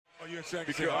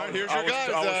Because here's I your guy.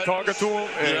 I was talking to him,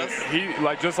 and he,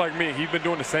 like just like me, he's been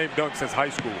doing the same dunk since high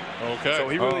school. Okay. So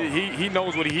he really he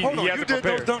knows what he has to prepare. You did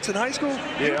those dunks in high school?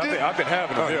 Yeah, I've been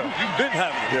having them. You've been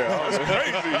having them. Yeah, That's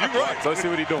crazy. You're right. So let's see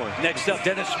what he's doing. Next up,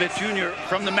 Dennis Smith Jr.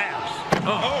 from the Mavs. He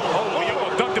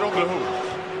almost dunked it over the hoop.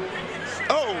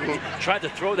 He tried to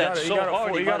throw that so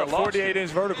hard. He got a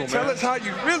 48-inch vertical, man. Tell us how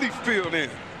you really feel then.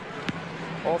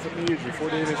 Off of the injury,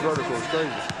 48-inch vertical. It's crazy.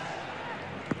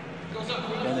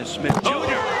 Dennis Smith Jr.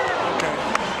 Okay.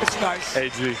 It's nice.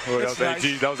 AG. Oh,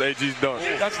 that was AG's dunk.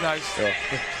 That's nice. Yeah.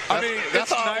 I mean,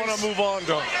 that's how I want to move on,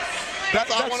 though.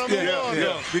 That's how I want to move on.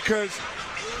 Yeah, because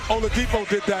Oladipo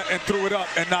did that and threw it up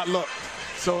and not look.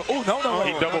 So, no.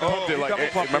 He double pumped it like,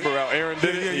 remember how Aaron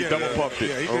did it? He double pumped it.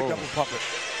 Yeah, he did double pump it.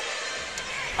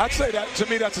 I'd say that, to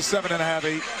me, that's a 7.5,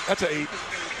 8. That's an 8.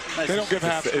 Nice. They don't give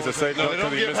half. It's a safe dunk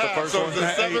because he missed the first one. It's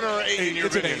a 7 or 8.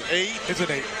 It's an 8. It's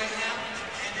an 8.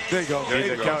 There you go.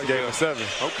 Count gave him a 7.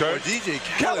 Okay. DJ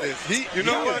Khaled, you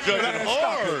know what? Judging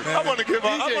hard. I want to give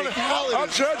our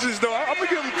judges, though, I'm going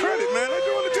to give them credit, man. They're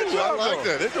doing a good job. I like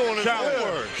that. They're doing it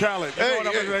hard. Khaled.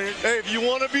 Hey, if you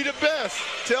want to be the best,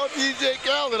 tell DJ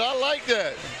Khaled. I like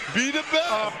that. Be the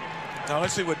best. Now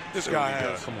let's see what this guy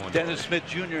has. Come on, Dennis Smith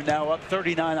Jr. now up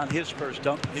 39 on his first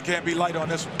dunk. He can't be light on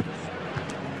this one.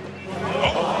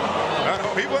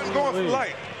 He wasn't going for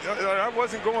light. I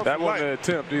wasn't going for light. That wasn't an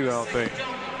attempt either, I don't think.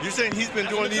 You saying he's been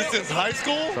doing these since high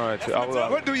school?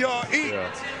 What do y'all eat?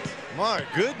 Yeah. My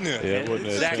goodness. Yeah, it wasn't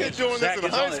an This attempt. kid doing this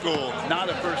in high school. Not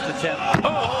a first attempt.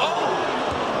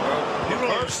 You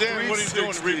don't understand what he's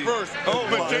doing. Reverse. Oh,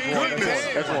 but changing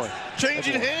hands. That's one.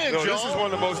 Changing hands, No, y'all. this is one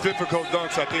of the most difficult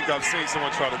dunks I think I've seen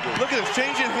someone try to do. Look at this,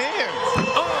 changing hands.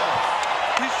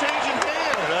 He's changing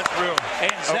hands. That's real.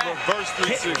 And Zach, reverse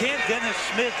 360. can't Dennis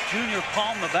Smith Jr.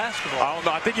 palm the basketball? I don't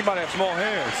know. I think he might have small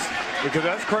hands because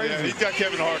that's crazy. Yeah, he's got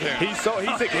Kevin Hart hands. He's He's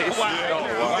got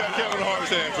Kevin Hart's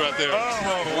hands right there.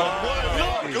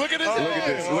 Look at his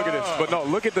hands. Look at this. But no,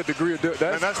 look at the degree of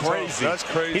that's crazy. That's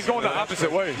crazy. He's going the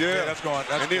opposite way. Yeah, that's going.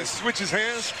 And then switch his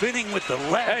hands. Spinning with the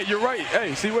left. Hey, you're right.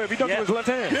 Hey, see where if he dunked with his left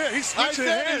hand. Yeah, he's switching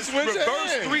hands. Reverse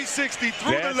 360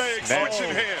 through the legs,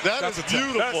 switching hands. That is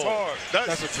beautiful. That's hard.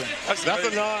 That's a 10. That's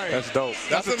a 9. That's dope.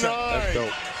 That's a 9. That's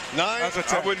dope. 9. That's a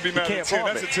 10. I wouldn't be mad at 10.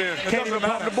 That's a 10. Can't even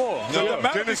palm the ball. No,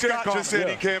 Dennis Scott just said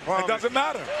he can't palm it. Doesn't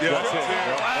matter. Yeah, that's it.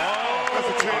 That's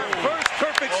a 10. First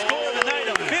perfect score of the night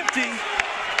of 50.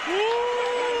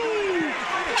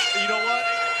 You know what?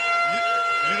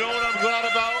 You know what I'm glad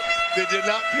about? They did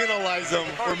not penalize him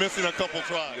for missing a couple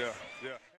tries. Yeah. Yeah.